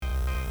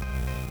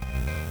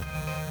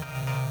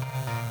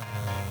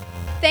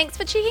Thanks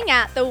for checking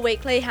out the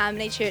weekly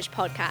Harmony Church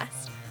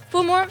podcast.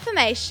 For more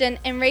information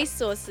and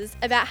resources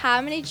about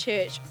Harmony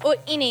Church or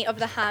any of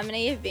the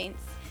Harmony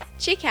events,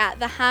 check out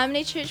the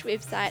Harmony Church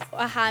website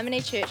or Harmony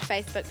Church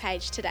Facebook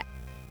page today.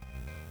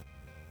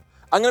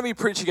 I'm going to be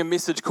preaching a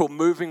message called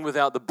Moving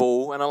Without the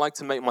Ball, and I like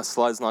to make my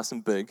slides nice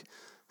and big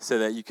so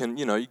that you can,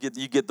 you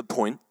get the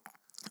point,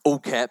 all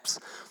caps.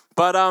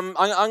 But I'm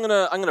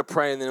gonna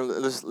pray, and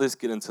then let's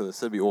get into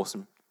this. It'll be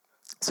awesome.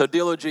 So,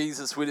 dear Lord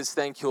Jesus, we just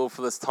thank you, Lord,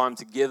 for this time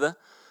together.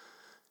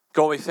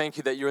 God, we thank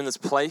you that you're in this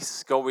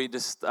place. God, we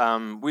just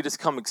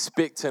come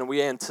expectant.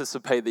 We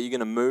anticipate that you're going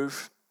to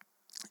move.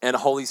 And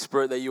Holy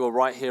Spirit, that you are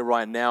right here,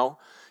 right now.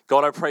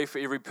 God, I pray for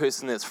every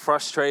person that's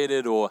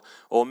frustrated or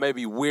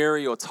maybe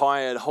weary or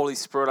tired. Holy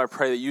Spirit, I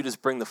pray that you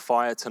just bring the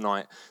fire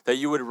tonight. That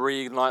you would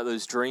reignite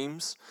those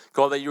dreams.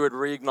 God, that you would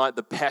reignite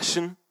the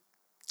passion.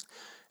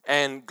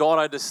 And God,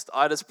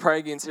 I just pray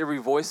against every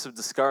voice of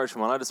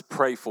discouragement. I just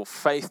pray for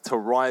faith to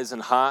rise in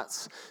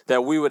hearts.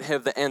 That we would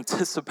have the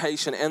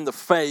anticipation and the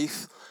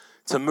faith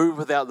to move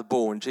without the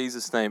ball. In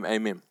Jesus' name,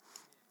 amen.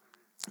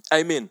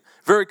 Amen.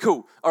 Very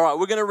cool. All right,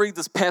 we're going to read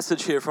this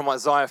passage here from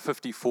Isaiah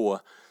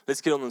 54.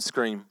 Let's get on the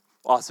screen.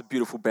 Oh, it's a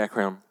beautiful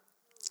background.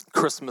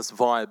 Christmas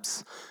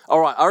vibes. All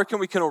right, I reckon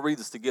we can all read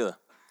this together.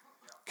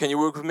 Can you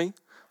work with me?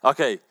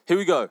 Okay, here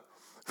we go.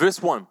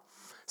 Verse 1.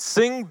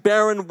 Sing,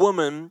 barren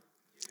woman,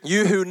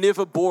 you who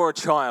never bore a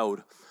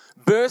child.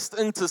 Burst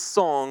into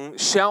song,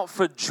 shout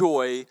for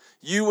joy,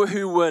 you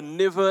who were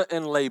never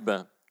in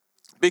labor.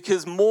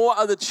 Because more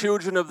are the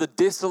children of the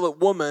desolate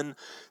woman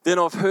than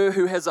of her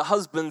who has a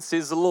husband,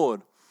 says the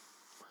Lord.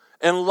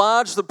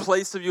 Enlarge the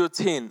place of your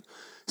tent.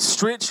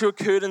 Stretch your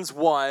curtains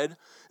wide.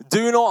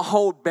 Do not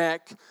hold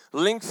back.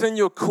 Lengthen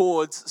your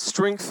cords.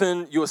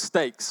 Strengthen your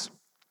stakes.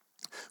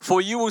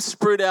 For you will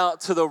spread out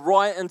to the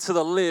right and to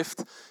the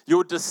left.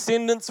 Your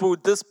descendants will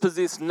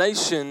dispossess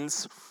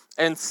nations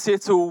and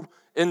settle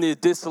in their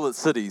desolate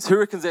cities. Who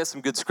reckons that's some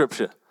good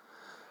scripture?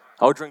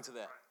 I'll drink to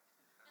that.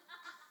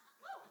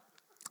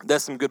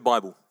 That's some good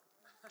Bible.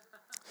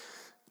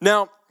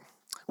 Now,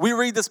 we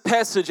read this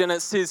passage and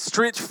it says,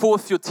 stretch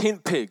forth your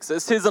tent pegs.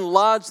 It says,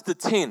 enlarge the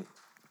tent.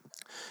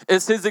 It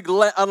says,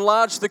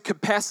 enlarge the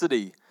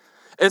capacity.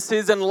 It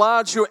says,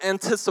 enlarge your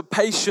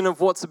anticipation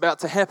of what's about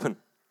to happen.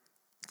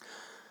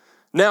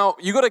 Now,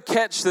 you got to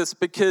catch this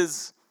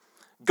because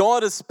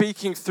God is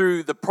speaking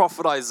through the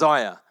prophet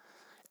Isaiah.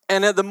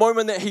 And at the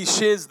moment that he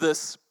shares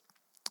this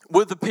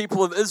with the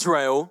people of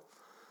Israel,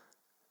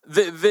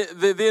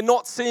 they're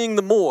not seeing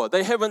the more.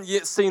 They haven't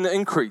yet seen the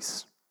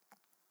increase.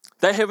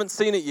 They haven't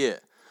seen it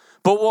yet.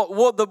 But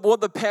what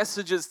the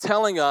passage is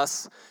telling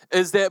us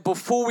is that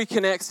before we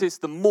can access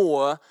the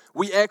more,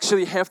 we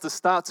actually have to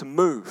start to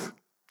move.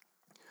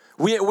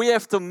 We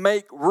have to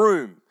make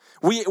room.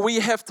 We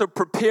have to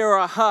prepare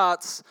our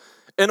hearts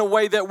in a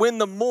way that when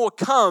the more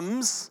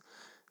comes,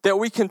 that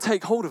we can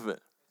take hold of it.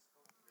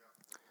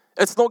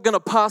 It's not going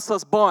to pass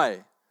us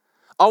by.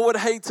 I would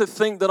hate to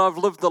think that I've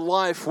lived a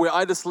life where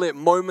I just let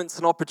moments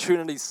and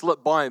opportunities slip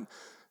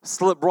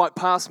right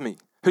past me.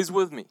 Who's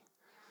with me?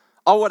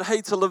 I would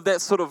hate to live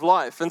that sort of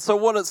life. And so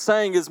what it's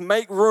saying is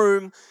make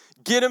room,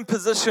 get in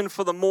position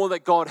for the more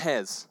that God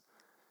has.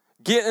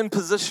 Get in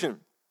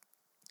position.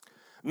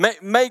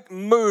 Make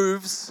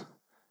moves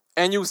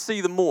and you'll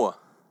see the more.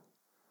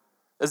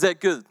 Is that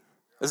good?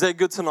 Is that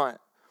good tonight?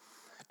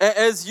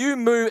 As you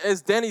move,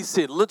 as Danny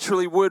said,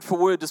 literally word for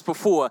word just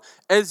before,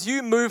 as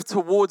you move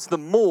towards the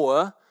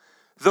more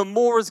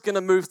is going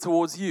to move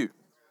towards you.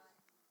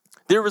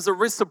 There is a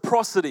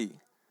reciprocity.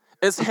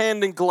 It's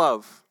hand in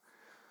glove.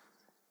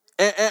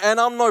 And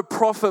I'm no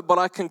prophet, but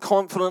I can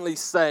confidently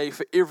say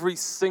for every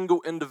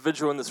single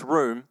individual in this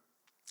room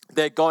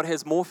that God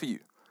has more for you.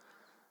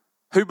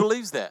 Who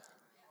believes that?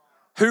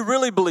 Who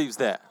really believes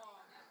that?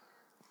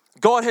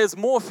 God has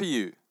more for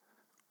you.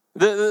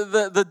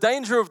 The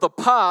danger of the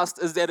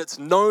past is that it's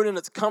known and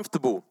it's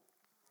comfortable.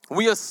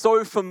 We are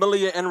so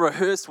familiar and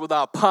rehearsed with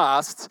our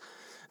past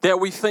that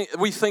we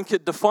think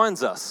it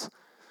defines us.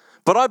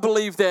 But I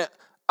believe that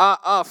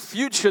our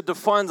future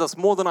defines us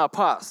more than our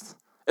past.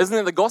 Isn't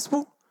that the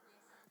gospel?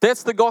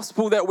 That's the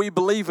gospel that we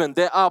believe in,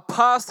 that our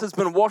past has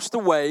been washed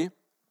away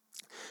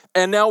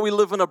and now we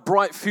live in a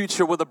bright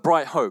future with a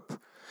bright hope.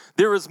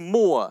 There is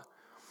more.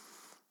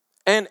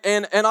 And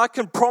I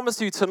can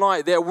promise you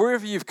tonight that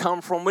wherever you've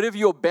come from, whatever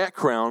your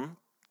background,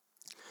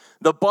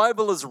 the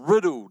Bible is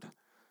riddled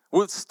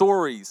with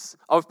stories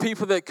of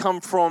people that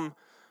come from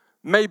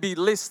maybe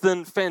less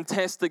than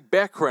fantastic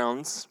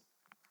backgrounds,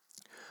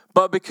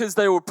 but because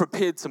they were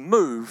prepared to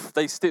move,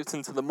 they stepped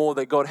into the more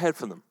that God had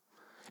for them.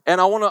 And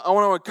I want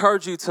to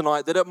encourage you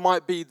tonight that it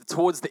might be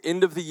towards the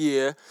end of the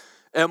year,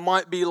 it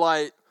might be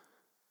like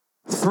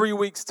 3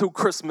 weeks till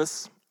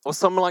Christmas or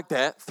something like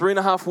that,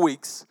 3.5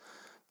 weeks.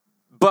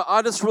 But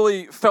I just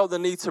really felt the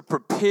need to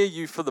prepare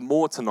you for the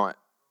more tonight.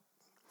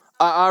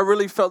 I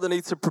really felt the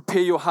need to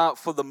prepare your heart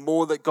for the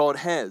more that God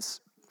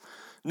has.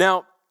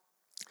 Now,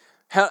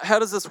 how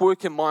does this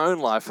work in my own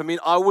life? I mean,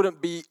 I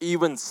wouldn't be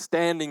even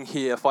standing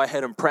here if I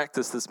hadn't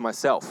practiced this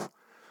myself.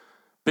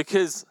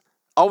 Because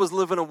I was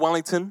living in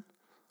Wellington.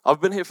 I've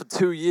been here for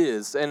 2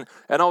 years, and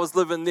I was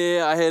living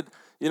there. I had,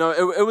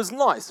 it was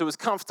nice. It was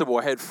comfortable.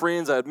 I had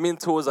friends, I had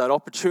mentors, I had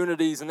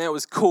opportunities, and that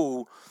was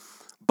cool.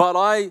 But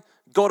I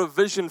got a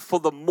vision for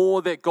the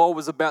more that God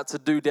was about to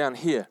do down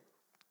here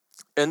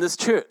in this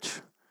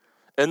church,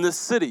 in this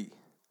city,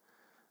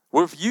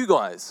 with you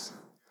guys.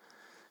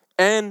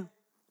 And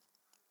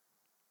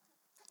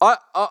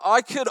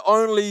I could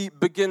only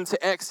begin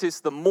to access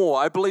the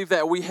more. I believe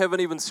that we haven't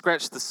even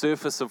scratched the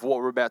surface of what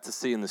we're about to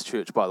see in this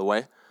church, by the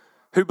way.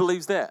 Who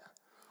believes that?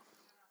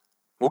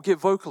 We'll get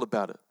vocal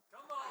about it.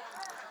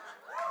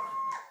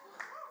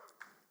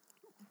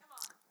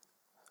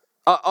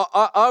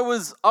 I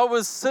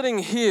was sitting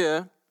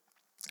here,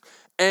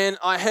 and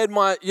I had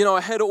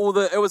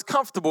it was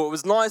comfortable, it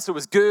was nice, it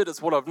was good,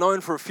 it's what I've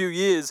known for a few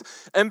years.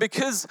 And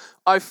because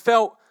I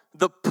felt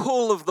the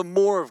pull of the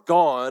more of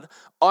God,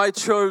 I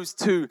chose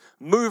to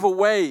move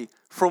away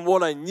from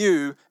what I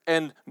knew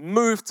and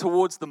move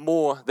towards the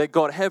more that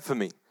God had for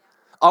me.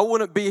 I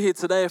wouldn't be here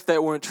today if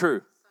that weren't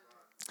true.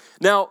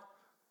 Now,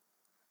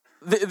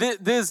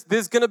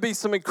 there's going to be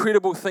some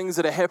incredible things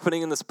that are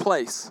happening in this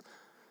place.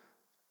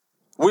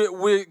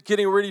 We're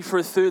getting ready for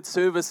a third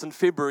service in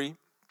February,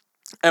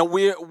 and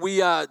we're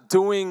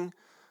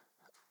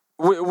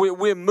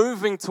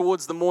moving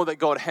towards the more that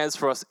God has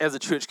for us as a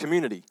church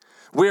community.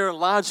 We're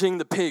enlarging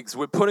the pigs.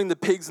 We're putting the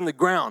pigs in the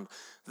ground.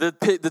 The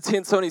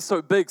tent's only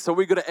so big, so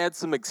we got to add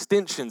some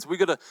extensions. We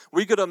got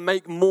to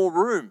make more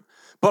room.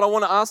 But I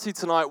want to ask you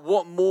tonight,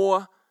 what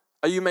more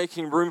are you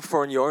making room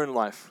for in your own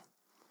life?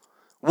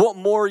 What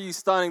more are you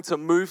starting to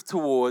move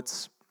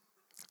towards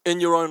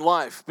in your own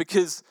life?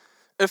 Because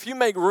if you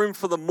make room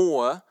for the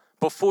more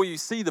before you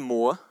see the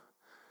more,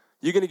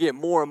 you're going to get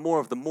more and more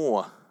of the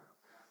more.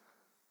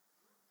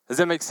 Does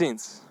that make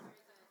sense?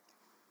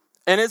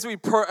 And as we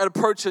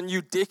approach a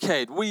new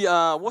decade, we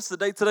are, what's the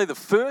date today? The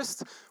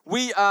 1st?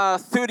 We are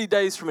 30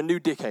 days from a new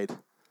decade.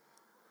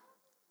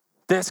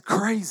 That's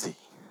crazy.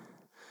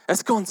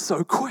 It's gone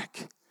so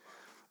quick.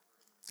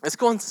 It's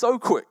gone so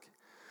quick.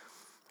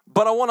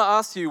 But I want to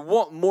ask you,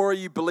 what more are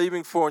you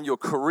believing for in your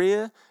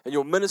career, in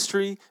your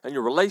ministry, and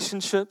your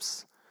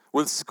relationships,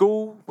 with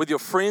school, with your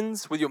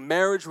friends, with your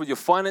marriage, with your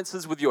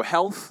finances, with your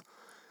health?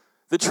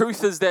 The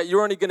truth is that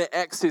you're only going to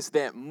access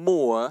that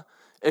more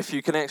if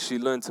you can actually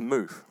learn to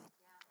move.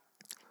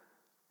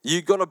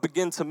 You've got to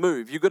begin to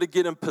move. You've got to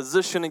get in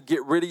position and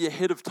get ready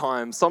ahead of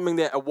time. Something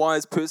that a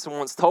wise person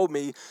once told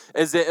me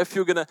is that if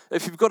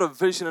you've got a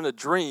vision and a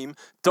dream,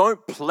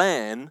 don't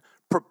plan,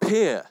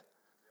 prepare.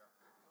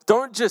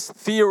 Don't just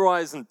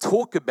theorize and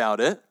talk about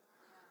it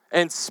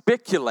and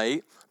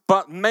speculate,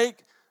 but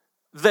make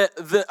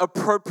the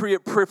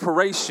appropriate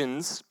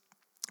preparations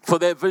for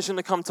that vision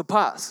to come to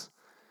pass.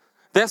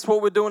 That's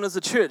what we're doing as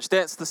a church.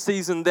 That's the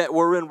season that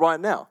we're in right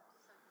now.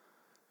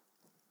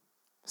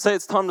 Say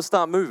it's time to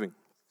start moving.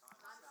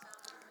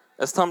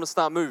 It's time to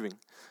start moving.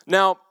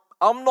 Now,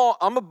 I'm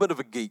a bit of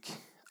a geek.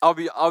 I'll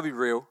be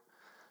real.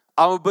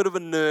 I'm a bit of a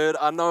nerd.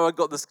 I know I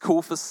got this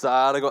cool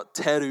facade. I got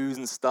tattoos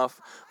and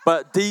stuff.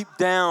 But deep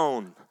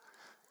down,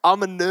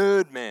 I'm a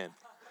nerd, man.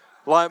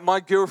 Like my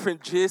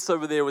girlfriend Jess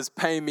over there was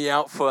paying me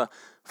out for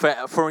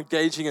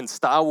engaging in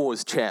Star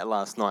Wars chat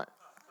last night.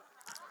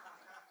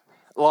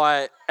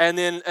 And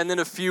then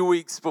a few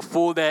weeks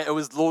before that, it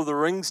was Lord of the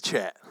Rings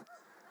chat.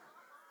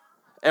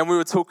 And we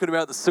were talking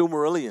about the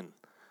Silmarillion.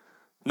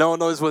 No one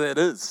knows what that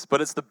is, but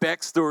it's the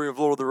backstory of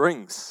Lord of the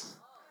Rings.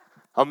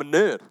 I'm a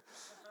nerd.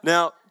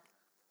 Now,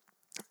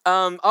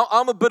 I'm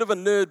a bit of a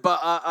nerd,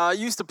 but I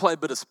used to play a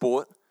bit of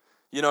sport.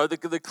 You know,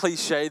 the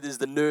cliche, there's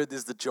the nerd,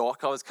 there's the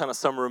jock. I was kind of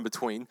somewhere in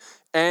between.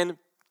 And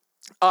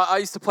I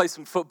used to play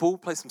some football,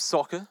 play some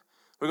soccer.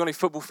 We got any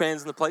football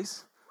fans in the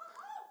place?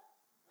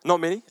 Not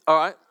many? All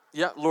right.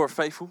 Yeah, Laura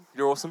Faithful,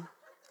 you're awesome.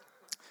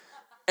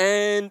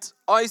 And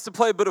I used to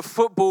play a bit of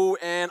football,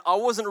 and I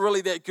wasn't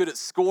really that good at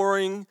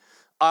scoring.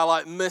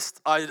 I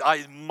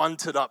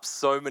munted up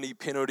so many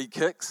penalty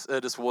kicks.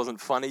 It just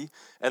wasn't funny.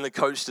 And the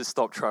coach just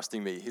stopped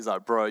trusting me. He's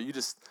like, bro, we're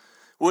just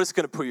going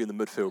to put you in the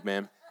midfield,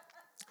 man.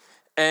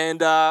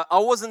 And I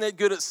wasn't that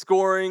good at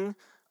scoring.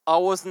 I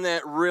wasn't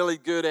that really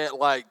good at,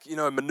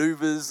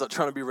 maneuvers, like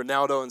trying to be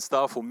Ronaldo and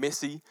stuff, or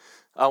Messi,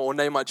 or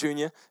Neymar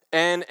Jr.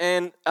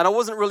 And I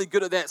wasn't really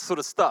good at that sort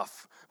of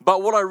stuff.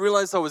 But what I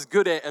realized I was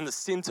good at in the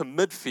center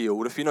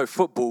midfield, if you know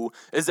football,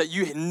 is that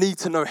you need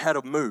to know how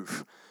to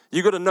move.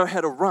 You got to know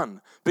how to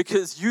run,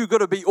 because you got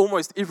to be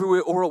almost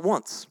everywhere all at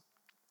once.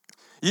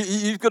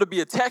 You've got to be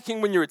attacking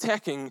when you're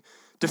attacking,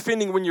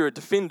 defending when you're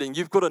defending.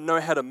 You've got to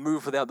know how to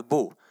move without the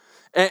ball.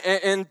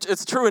 And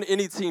it's true in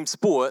any team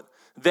sport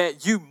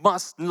that you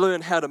must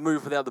learn how to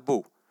move without the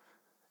ball.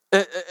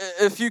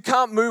 If you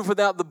can't move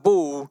without the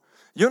ball,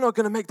 you're not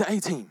going to make the A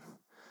team.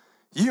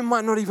 You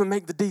might not even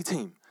make the D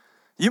team.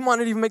 You might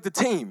not even make the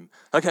team,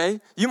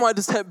 okay? You might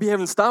just be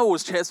having Star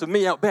Wars chats with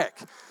me out back,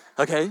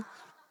 okay?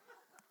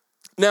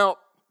 Now,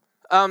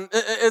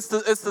 it's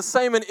the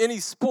same in any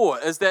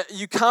sport, is that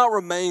you can't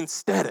remain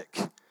static.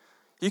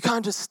 You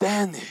can't just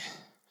stand there,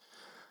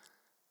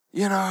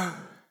 you know,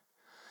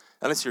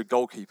 unless you're a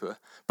goalkeeper.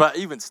 But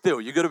even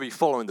still, you've got to be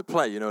following the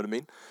play, you know what I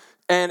mean?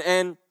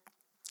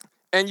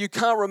 and you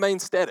can't remain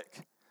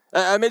static.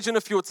 Imagine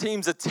if your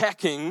team's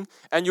attacking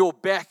and you're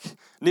back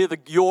near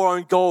your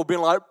own goal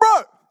being like,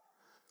 bro,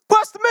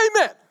 pass to me,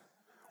 man.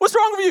 What's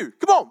wrong with you?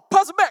 Come on,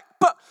 pass it back.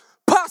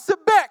 Pass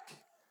it back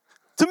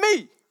to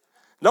me.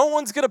 No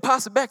one's going to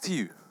pass it back to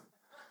you.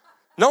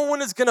 No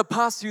one is going to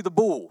pass you the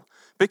ball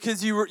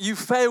because you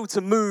failed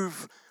to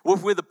move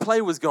with where the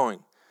play was going.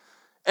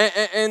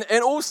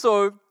 And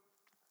also,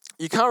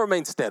 you can't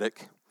remain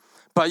static,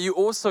 but you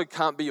also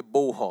can't be a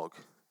ball hog,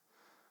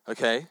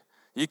 okay?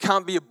 You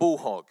can't be a ball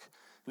hog.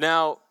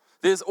 Now,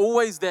 there's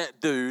always that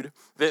dude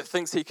that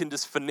thinks he can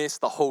just finesse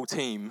the whole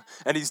team,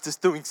 and he's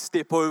just doing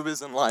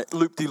step-overs and like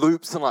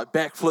loop-de-loops and like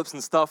backflips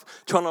and stuff,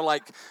 trying to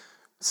like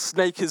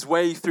snake his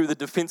way through the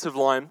defensive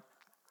line.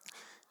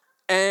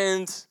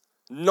 And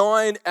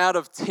 9 out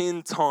of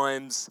 10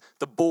 times,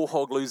 the ball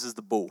hog loses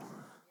the ball.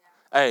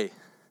 Hey,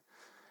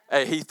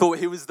 he thought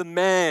he was the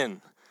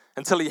man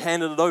until he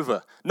handed it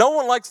over. No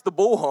one likes the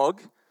ball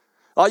hog.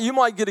 You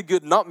might get a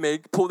good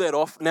nutmeg, pull that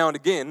off now and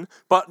again,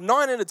 but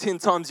 9 out of 10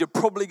 times, you're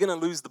probably going to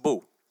lose the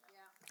ball.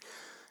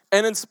 Yeah.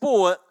 And in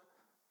sport,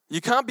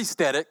 you can't be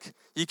static,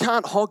 you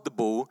can't hog the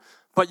ball,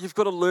 but you've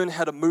got to learn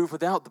how to move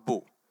without the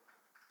ball.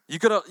 You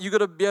got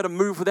to be able to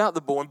move without the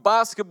ball. In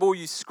basketball,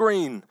 you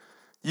screen,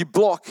 you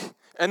block,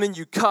 and then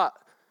you cut.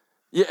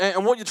 Yeah,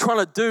 and what you're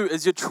trying to do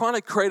is you're trying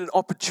to create an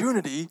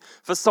opportunity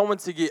for someone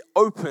to get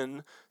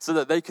open so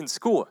that they can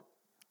score.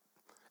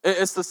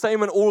 It's the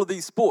same in all of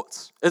these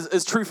sports.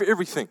 It's true for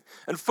everything.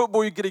 In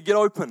football, you got to get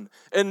open.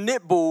 In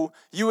netball,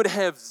 you would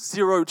have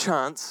zero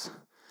chance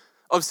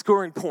of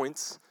scoring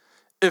points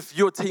if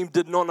your team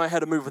did not know how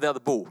to move without the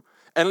ball.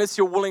 Unless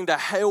you're willing to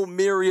Hail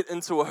Mary it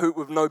into a hoop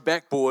with no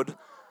backboard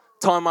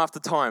time after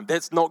time.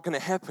 That's not going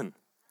to happen.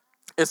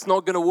 It's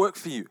not going to work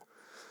for you.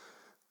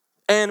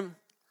 And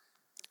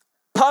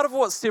part of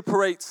what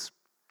separates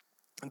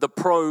the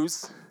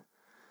pros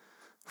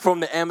from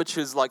the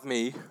amateurs like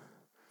me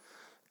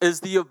is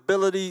the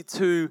ability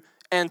to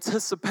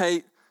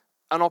anticipate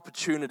an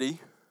opportunity,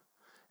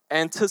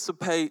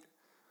 anticipate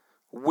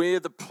where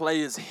the play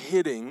is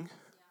heading,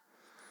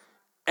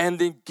 and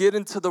then get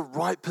into the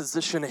right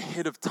position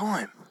ahead of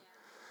time.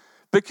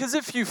 Because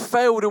if you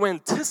fail to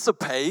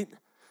anticipate,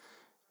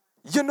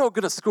 you're not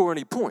going to score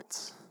any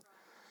points.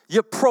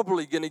 You're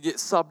probably going to get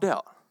subbed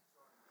out.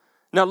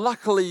 Now,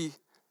 luckily,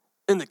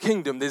 in the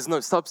kingdom, there's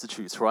no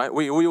substitutes, right?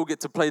 We all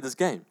get to play this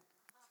game.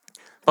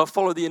 But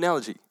follow the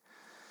analogy.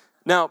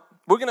 Now,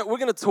 we're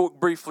gonna talk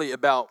briefly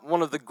about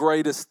one of the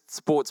greatest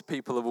sports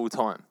people of all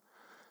time.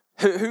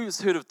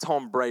 Who's heard of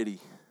Tom Brady?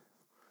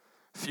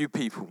 Few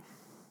people.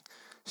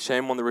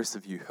 Shame on the rest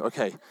of you.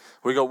 Okay,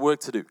 we got work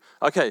to do.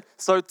 Okay,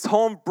 so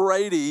Tom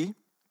Brady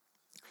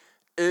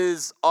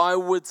is, I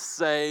would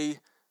say,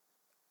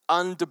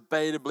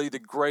 undebatably the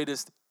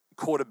greatest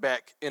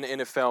quarterback in the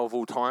NFL of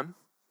all time.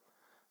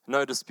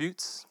 No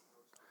disputes.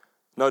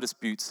 No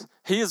disputes.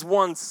 He has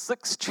won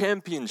 6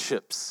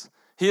 championships.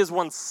 He has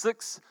won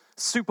 6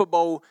 Super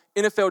Bowl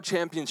NFL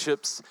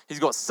championships. He's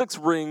got 6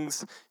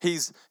 rings.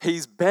 He's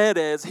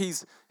badass.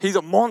 He's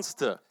a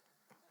monster.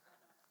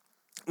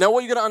 Now,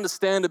 what you got to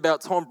understand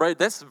about Tom Brady,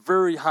 that's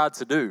very hard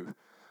to do.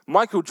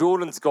 Michael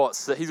Jordan's got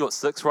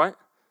 6, right?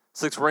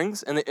 6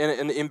 rings in the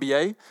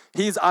NBA.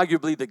 He's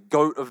arguably the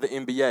GOAT of the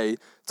NBA.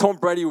 Tom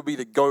Brady will be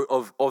the GOAT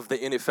of the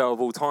NFL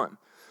of all time.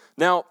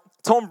 Now,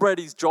 Tom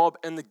Brady's job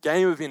in the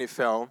game of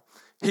NFL,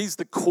 he's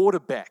the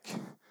quarterback.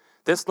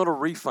 That's not a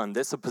refund.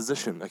 That's a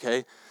position,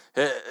 okay?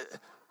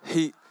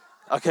 He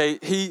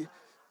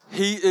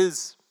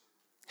is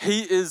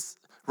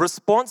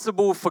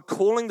responsible for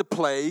calling the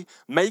play,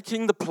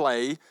 making the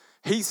play.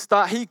 He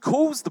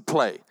calls the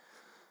play.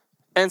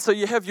 And so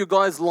you have your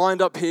guys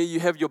lined up here, you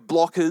have your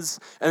blockers,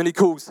 and then he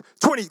calls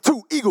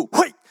 22 Eagle,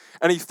 hey!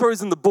 And he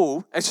throws in the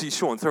ball. Actually,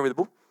 Sean, throw me the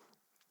ball.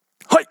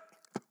 Hey!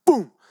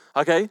 Boom!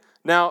 Okay,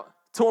 now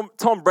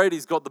Tom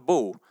Brady's got the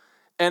ball,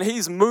 and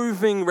he's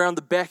moving around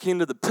the back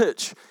end of the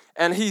pitch,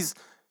 and he's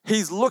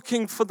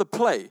looking for the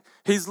play.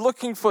 He's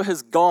looking for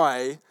his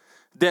guy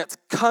that's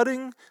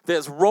cutting,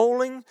 that's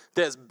rolling,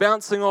 that's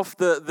bouncing off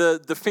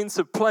the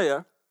defensive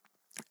player,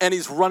 and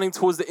he's running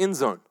towards the end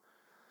zone.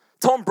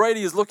 Tom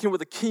Brady is looking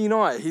with a keen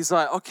eye. He's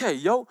like, okay,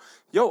 yo,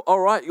 all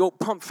right,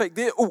 pump fake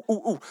there.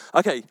 Ooh.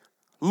 Okay,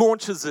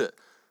 launches it.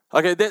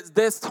 Okay,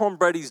 that's Tom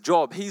Brady's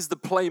job. He's the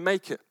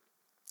playmaker.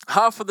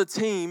 Half of the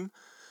team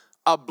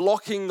are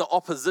blocking the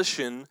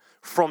opposition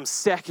from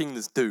sacking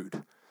this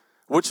dude,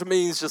 which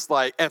means just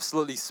like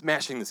absolutely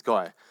smashing this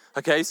guy.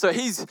 Okay, so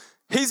he's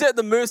at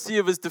the mercy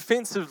of his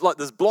defensive, like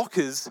there's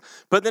blockers,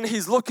 but then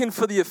he's looking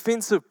for the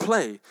offensive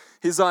play.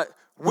 He's like,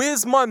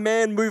 where's my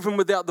man moving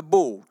without the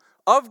ball?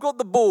 I've got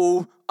the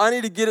ball, I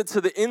need to get it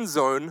to the end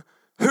zone.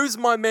 Who's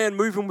my man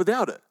moving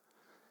without it?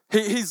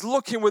 He's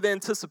looking with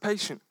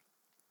anticipation.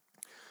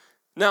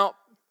 Now,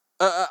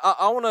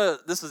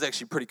 this is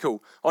actually pretty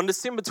cool. On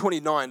December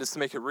 29, just to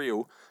make it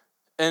real,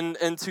 in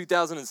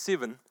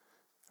 2007,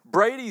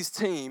 Brady's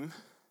team,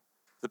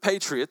 the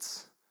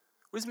Patriots,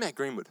 where's Matt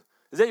Greenwood?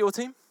 Is that your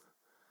team?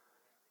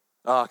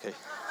 Oh, okay.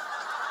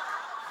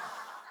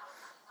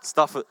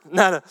 Stuff it.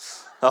 No.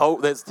 Oh,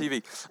 that's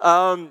TV.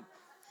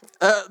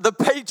 The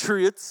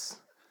Patriots.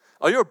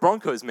 Oh, you're a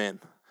Broncos man.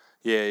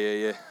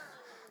 Yeah.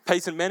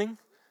 Peyton Manning?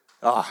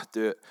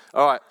 Do it.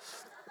 All right.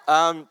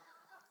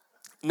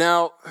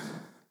 Now,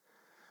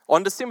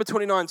 on December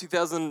 29,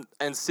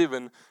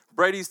 2007,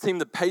 Brady's team,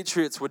 the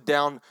Patriots, were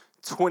down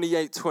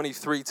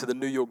 28-23 to the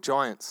New York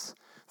Giants.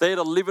 They had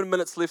 11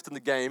 minutes left in the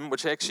game,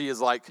 which actually is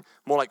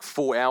more like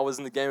 4 hours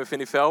in the game of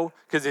NFL,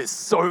 because there's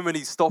so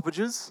many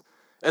stoppages.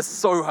 It's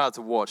so hard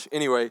to watch.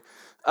 Anyway,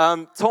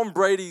 Tom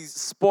Brady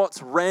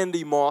spots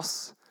Randy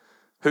Moss,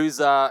 he's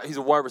a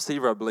wide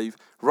receiver, I believe,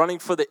 running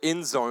for the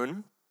end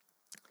zone.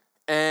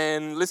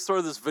 And let's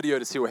throw this video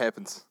to see what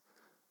happens.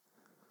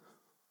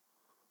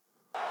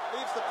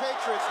 Leaves the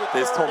Patriots with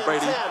There's Tom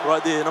Brady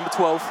right there, number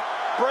 12.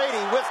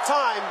 Brady with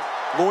time.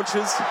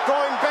 Launches.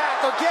 Going back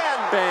again.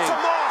 Bang. To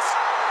Moss.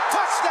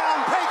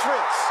 Touchdown,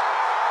 Patriots.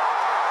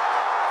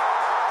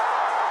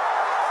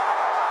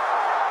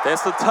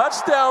 That's the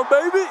touchdown,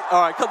 baby.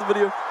 All right, cut the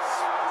video.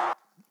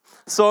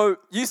 So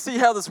you see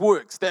how this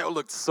works. That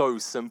looked so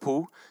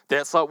simple.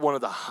 That's like one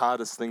of the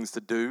hardest things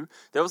to do.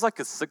 That was like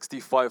a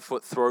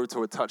 65-foot throw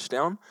to a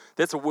touchdown.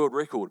 That's a world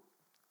record.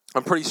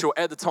 I'm pretty sure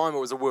at the time it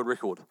was a world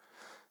record.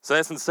 So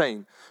that's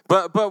insane.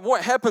 But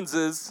what happens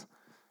is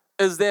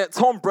that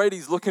Tom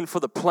Brady's looking for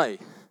the play.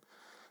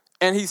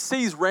 And he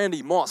sees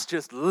Randy Moss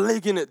just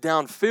legging it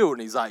downfield.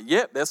 And he's like,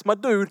 yep, that's my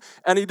dude.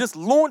 And he just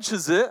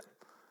launches it.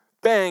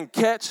 Bang,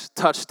 catch,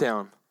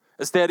 touchdown.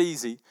 It's that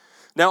easy.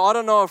 Now, I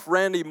don't know if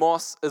Randy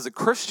Moss is a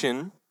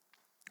Christian,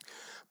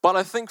 but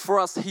I think for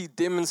us, he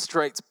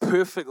demonstrates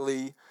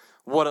perfectly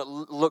what it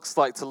looks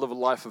like to live a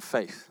life of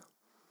faith.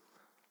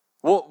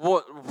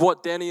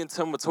 What Danny and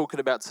Tim were talking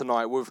about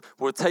tonight,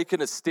 we're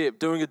taking a step,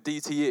 doing a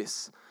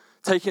DTS,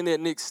 taking that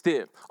next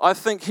step. I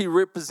think he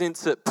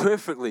represents it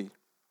perfectly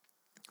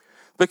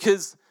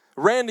because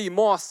Randy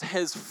Moss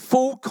has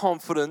full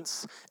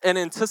confidence and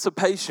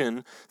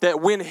anticipation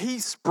that when he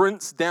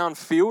sprints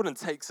downfield and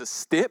takes a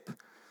step,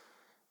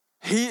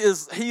 he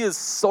is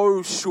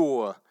so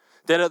sure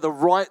that at the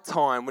right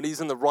time, when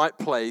he's in the right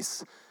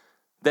place,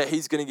 that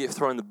he's going to get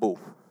thrown the ball.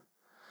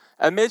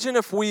 Imagine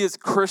if we as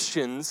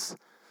Christians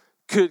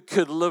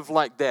could live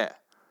like that.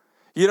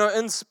 You know,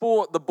 in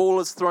sport, the ball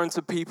is thrown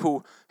to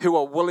people who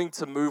are willing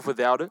to move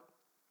without it.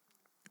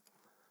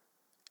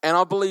 And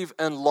I believe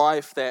in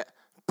life that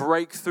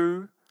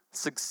breakthrough,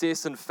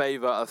 success, and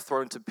favor are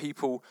thrown to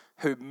people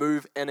who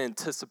move in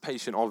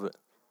anticipation of it.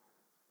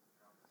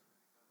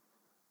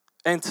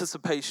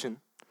 Anticipation.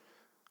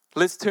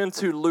 Let's turn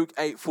to Luke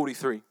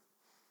 8:43.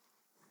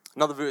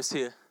 Another verse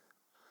here.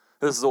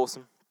 This is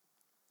awesome.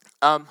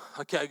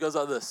 Okay, it goes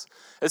like this.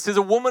 It says,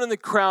 a woman in the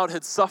crowd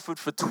had suffered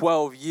for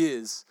 12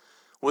 years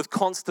with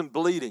constant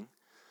bleeding,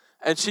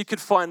 and she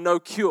could find no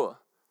cure.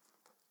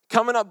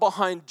 Coming up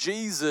behind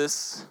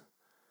Jesus,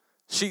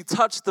 she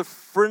touched the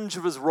fringe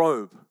of his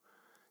robe.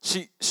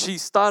 She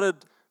started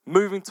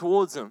moving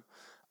towards him.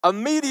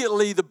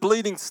 Immediately, the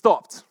bleeding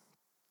stopped.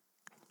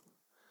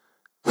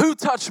 Who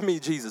touched me,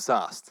 Jesus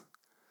asked.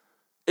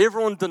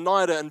 Everyone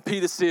denied it, and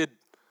Peter said,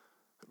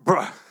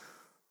 bro,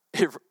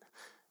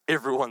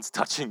 everyone's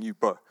touching you,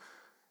 bro.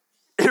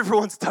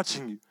 Everyone's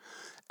touching you.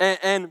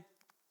 And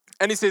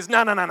he says,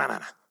 no,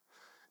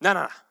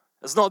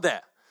 it's not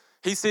that.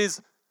 He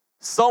says,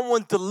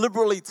 someone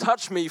deliberately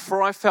touched me,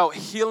 for I felt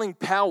healing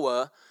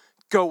power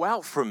go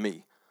out from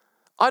me.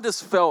 I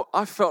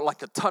felt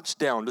like a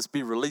touchdown just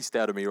be released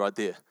out of me right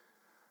there.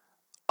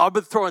 I've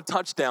been throwing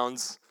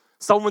touchdowns.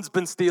 Someone's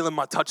been stealing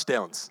my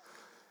touchdowns.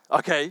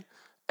 Okay?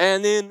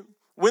 And then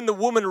when the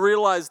woman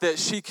realized that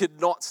she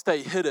could not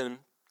stay hidden,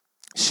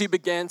 she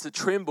began to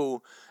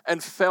tremble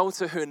and fell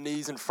to her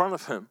knees in front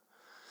of him.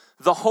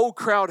 The whole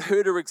crowd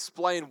heard her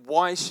explain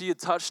why she had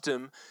touched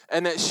him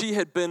and that she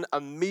had been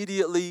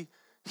immediately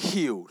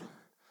healed.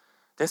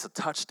 That's a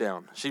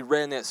touchdown. She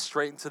ran that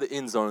straight into the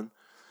end zone.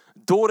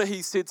 Daughter,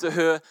 he said to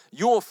her,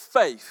 your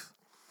faith,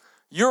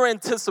 your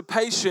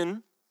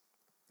anticipation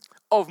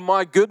of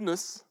my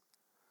goodness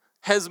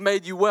has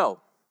made you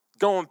well.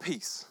 Go in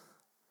peace.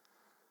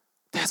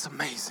 That's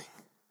amazing.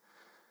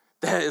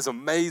 That is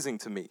amazing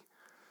to me.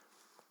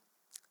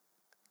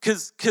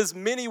 Because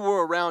many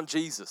were around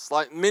Jesus.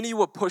 Like, many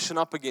were pushing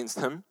up against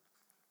him.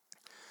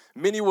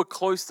 Many were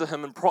close to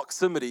him in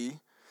proximity.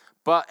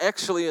 But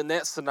actually, in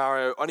that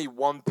scenario, only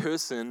one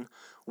person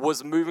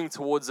was moving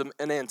towards him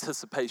in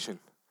anticipation.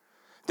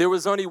 There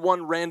was only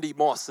one Randy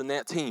Moss in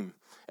that team.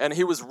 And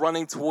he was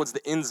running towards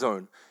the end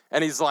zone.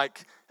 And he's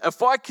like,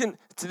 if I can,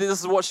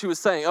 this is what she was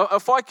saying,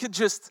 if I could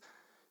just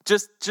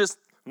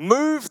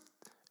move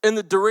in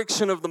the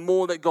direction of the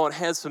more that God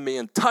has for me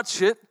and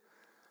touch it,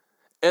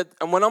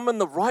 and when I'm in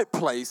the right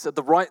place at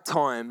the right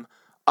time,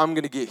 I'm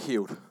going to get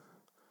healed.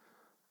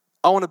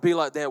 I want to be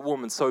like that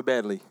woman so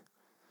badly.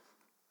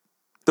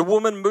 The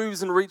woman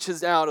moves and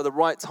reaches out at the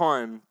right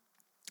time.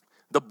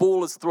 The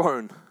ball is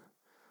thrown,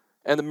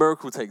 and the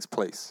miracle takes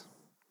place.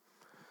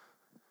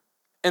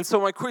 And so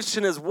my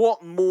question is,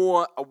 what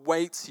more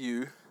awaits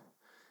you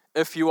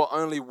if you are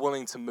only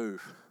willing to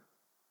move?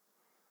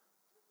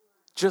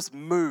 Just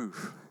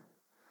move.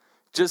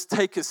 just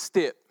take a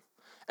step.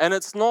 And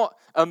it's not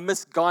a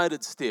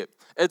misguided step.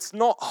 It's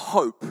not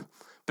hope,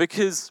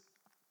 because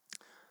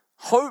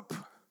hope,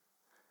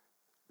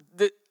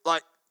 that,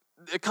 like,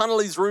 it kind of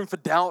leaves room for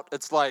doubt.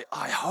 It's like,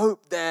 I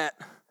hope that,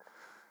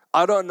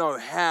 I don't know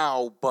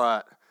how,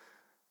 but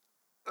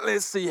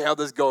let's see how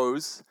this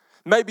goes.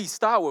 Maybe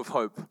start with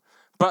hope,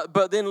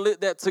 but then let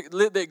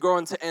that grow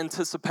into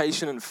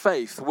anticipation and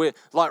faith, where,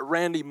 like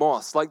Randy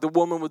Moss, like the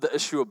woman with the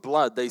issue of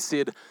blood, they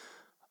said,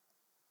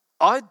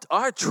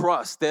 I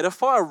trust that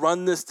if I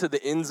run this to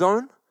the end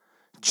zone,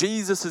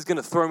 Jesus is going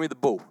to throw me the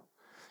ball.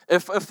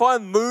 If I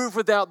move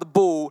without the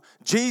ball,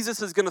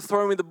 Jesus is going to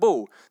throw me the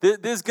ball.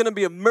 There's going to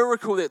be a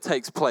miracle that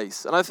takes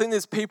place. And I think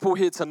there's people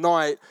here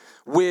tonight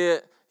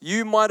where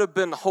you might have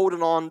been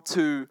holding on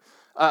to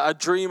a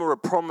dream or a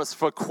promise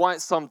for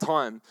quite some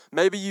time.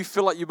 Maybe you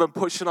feel like you've been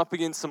pushing up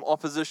against some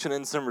opposition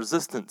and some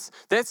resistance.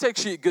 That's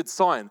actually a good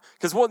sign,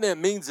 because what that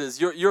means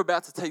is you're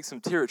about to take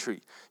some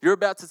territory. You're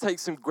about to take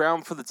some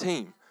ground for the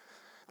team.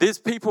 There's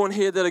people in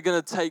here that are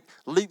going to take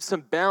leaps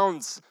and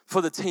bounds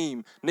for the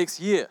team next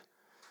year.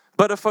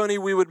 But if only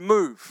we would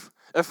move.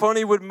 If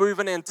only we'd move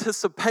in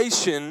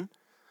anticipation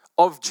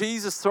of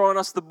Jesus throwing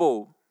us the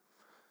ball.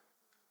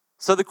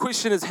 So the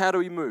question is, how do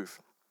we move?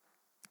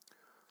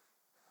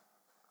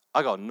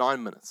 I got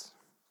 9 minutes.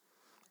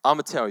 I'm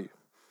going to tell you.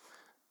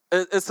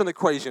 It's an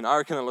equation. I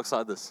reckon it looks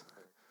like this.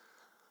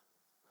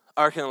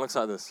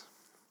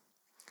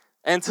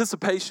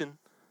 Anticipation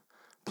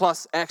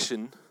plus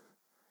action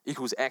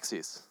equals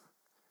access.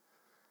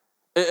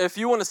 If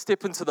you want to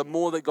step into the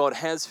more that God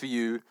has for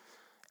you,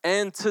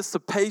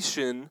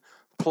 anticipation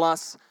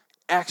plus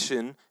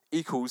action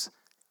equals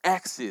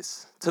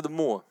access to the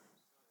more.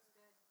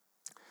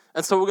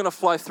 And so we're going to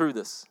fly through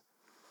this.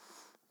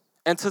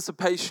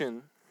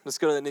 Anticipation, let's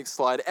go to the next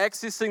slide.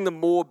 Accessing the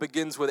more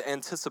begins with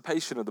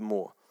anticipation of the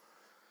more.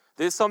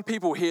 There's some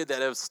people here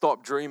that have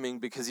stopped dreaming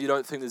because you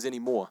don't think there's any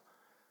more.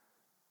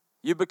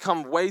 You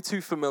become way too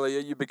familiar,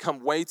 you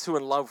become way too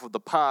in love with the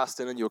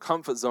past and in your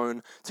comfort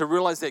zone to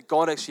realize that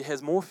God actually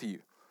has more for you.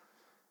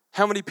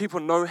 How many people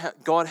know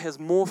God has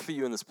more for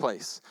you in this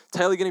place?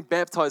 Taylor getting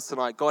baptized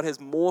tonight, God has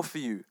more for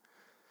you.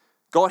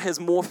 God has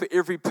more for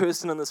every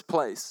person in this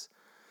place.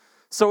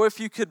 So if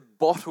you could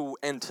bottle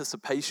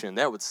anticipation,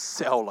 that would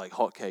sell like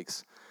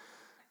hotcakes.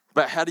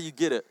 But how do you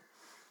get it?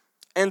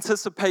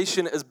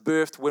 Anticipation is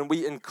birthed when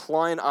we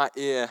incline our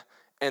ear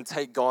and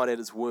take God at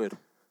His word.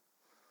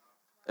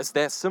 It's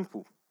that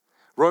simple.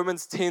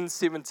 Romans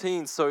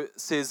 10:17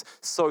 says,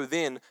 so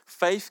then,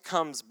 faith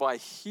comes by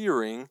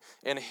hearing,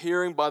 and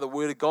hearing by the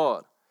word of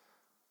God.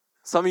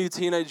 Some of you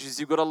teenagers,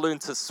 you've got to learn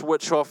to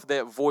switch off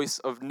that voice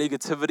of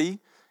negativity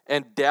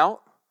and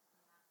doubt.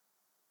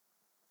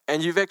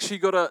 And you've actually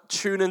got to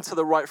tune into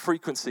the right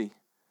frequency.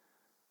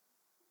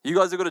 You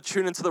guys have got to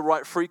tune into the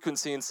right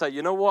frequency and say,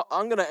 you know what?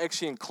 I'm going to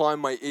actually incline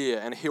my ear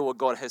and hear what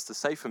God has to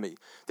say for me.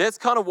 That's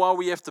kind of why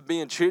we have to be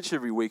in church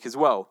every week as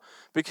well.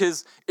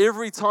 Because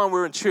every time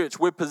we're in church,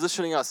 we're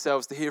positioning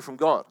ourselves to hear from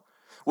God.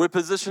 We're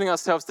positioning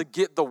ourselves to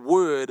get the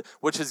word,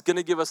 which is going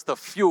to give us the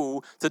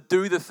fuel to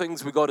do the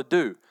things we got to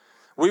do.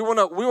 We want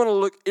to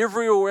look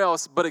everywhere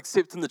else but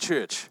except in the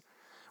church.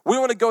 We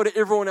want to go to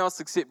everyone else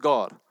except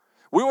God.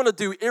 We want to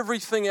do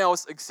everything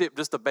else except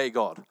just obey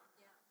God.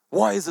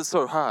 Why is it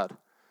so hard?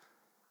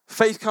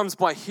 Faith comes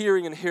by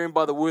hearing, and hearing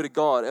by the word of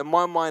God. In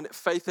my mind,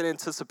 faith and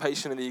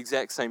anticipation are the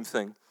exact same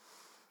thing.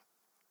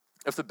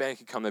 If the band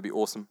could come, that'd be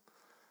awesome.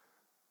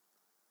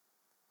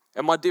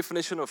 And my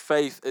definition of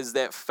faith is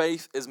that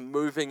faith is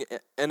moving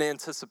in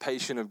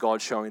anticipation of God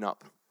showing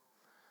up.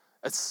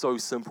 It's so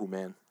simple,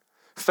 man.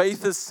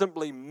 Faith is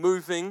simply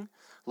moving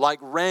like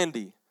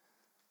Randy,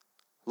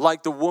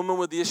 like the woman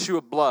with the issue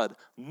of blood,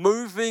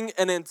 moving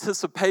in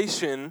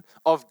anticipation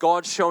of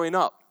God showing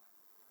up.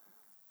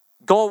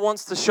 God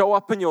wants to show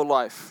up in your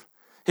life.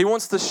 He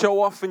wants to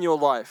show off in your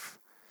life.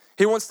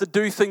 He wants to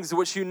do things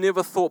which you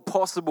never thought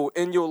possible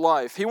in your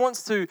life. He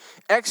wants to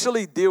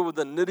actually deal with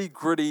the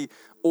nitty-gritty,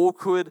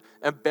 awkward,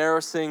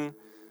 embarrassing,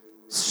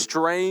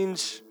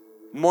 strange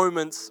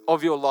moments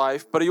of your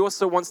life, but He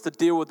also wants to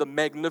deal with the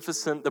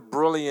magnificent, the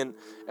brilliant,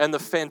 and the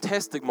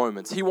fantastic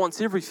moments. He wants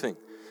everything.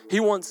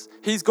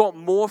 He's got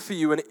more for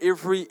you in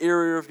every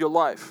area of your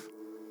life.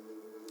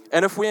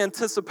 And if we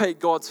anticipate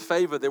God's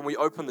favor, then we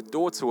open the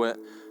door to it.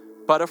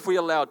 But if we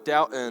allow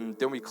doubt in,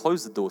 then we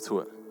close the door to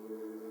it.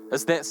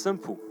 It's that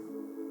simple.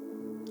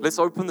 Let's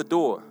open the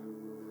door.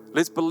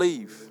 Let's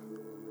believe.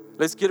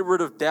 Let's get rid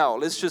of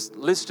doubt. Let's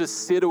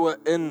just settle it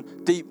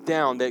in deep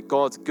down that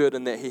God's good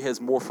and that He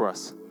has more for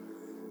us.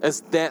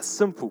 It's that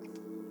simple.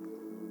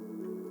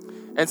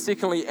 And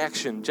secondly,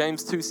 action.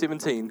 James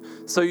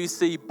 2:17. So you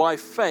see, by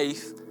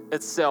faith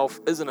itself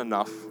isn't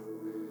enough.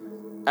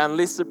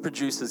 Unless it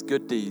produces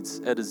good deeds,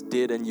 it is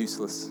dead and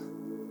useless.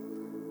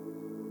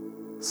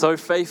 So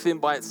faith then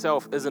by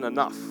itself isn't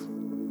enough.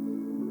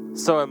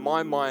 So in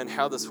my mind,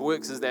 how this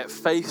works is that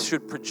faith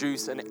should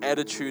produce an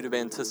attitude of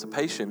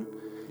anticipation,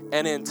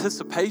 and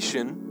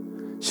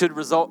anticipation should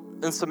result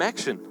in some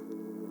action.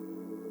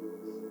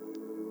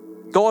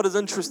 God is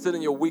interested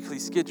in your weekly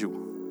schedule.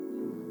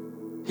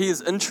 He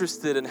is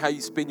interested in how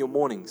you spend your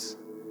mornings.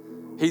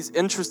 He's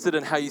interested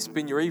in how you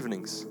spend your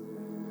evenings.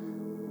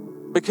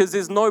 Because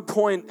there's no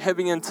point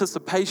having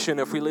anticipation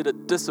if we let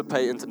it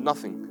dissipate into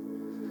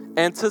nothing.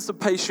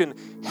 Anticipation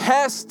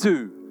has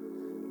to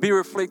be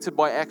reflected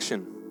by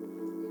action,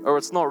 or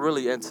it's not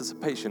really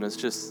anticipation, it's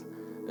just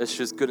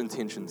good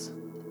intentions.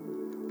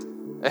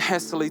 It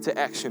has to lead to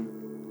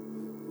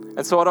action.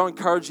 And so I don't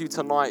encourage you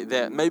tonight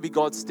that maybe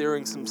God's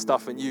stirring some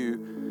stuff in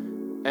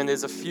you, and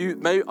there's a few,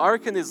 maybe I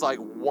reckon there's like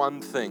one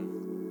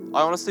thing.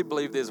 I honestly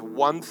believe there's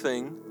one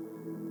thing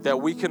that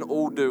we can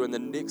all do in the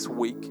next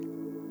week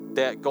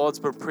that God's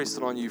been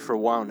pressing on you for a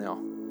while now.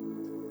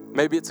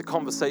 Maybe it's a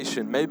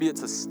conversation, maybe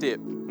it's a step,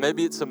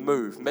 maybe it's a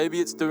move, maybe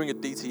it's doing a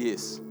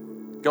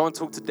DTS. Go and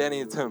talk to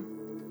Danny and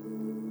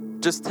Tim.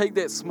 Just take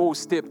that small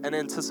step in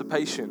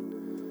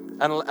anticipation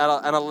and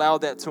allow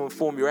that to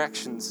inform your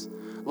actions.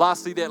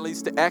 Lastly, that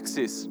leads to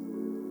access.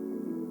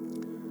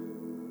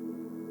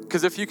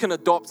 Because if you can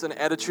adopt an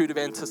attitude of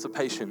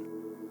anticipation,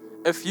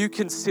 if you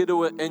can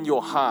settle it in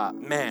your heart,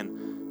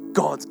 man,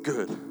 God's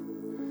good.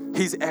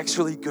 He's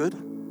actually good.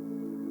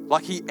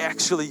 Like he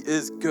actually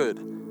is good.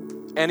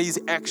 And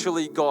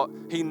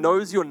he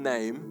knows your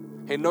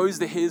name. He knows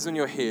the hairs on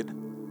your head,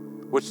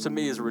 which to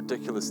me is a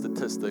ridiculous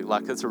statistic.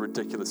 Like it's a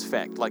ridiculous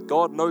fact. Like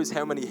God knows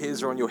how many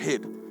hairs are on your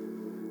head.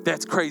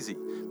 That's crazy.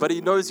 But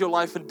he knows your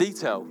life in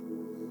detail.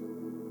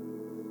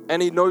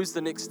 And he knows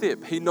the next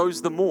step. He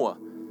knows the more.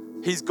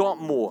 He's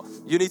got more.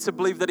 You need to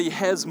believe that he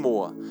has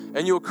more.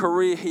 In your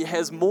career, he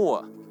has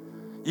more.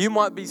 You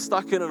might be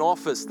stuck in an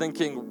office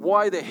thinking,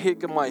 why the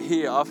heck am I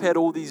here? I've had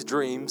all these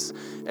dreams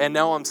and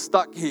now I'm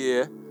stuck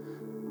here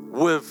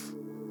with,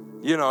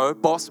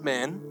 boss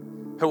man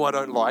who I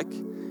don't like.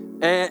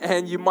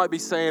 And you might be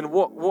saying,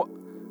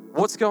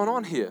 what's going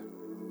on here?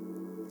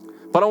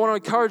 But I want to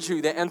encourage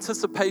you that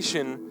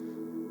anticipation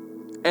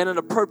and an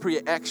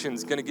appropriate action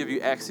is going to give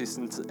you access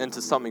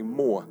into something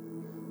more.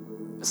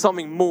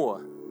 Something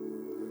more.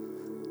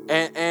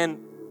 And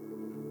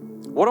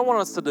what I want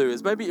us to do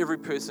is maybe every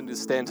person to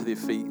stand to their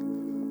feet.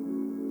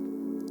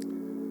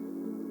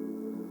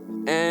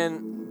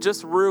 And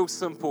just real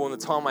simple in the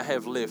time I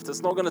have left.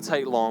 It's not going to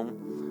take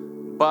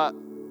long, but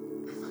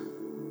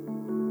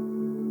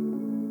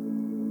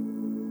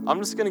I'm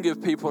just going to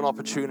give people an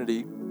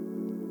opportunity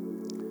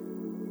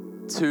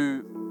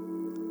to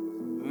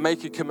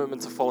make a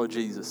commitment to follow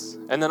Jesus.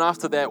 And then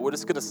after that, we're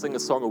just going to sing a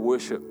song of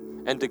worship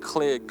and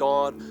declare,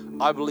 God,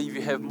 I believe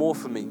you have more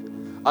for me.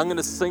 I'm going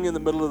to sing in the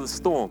middle of the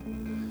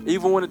storm.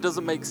 Even when it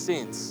doesn't make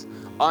sense,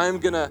 I'm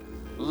going to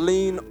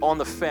lean on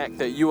the fact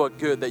that you are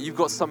good, that you've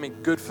got something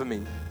good for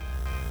me.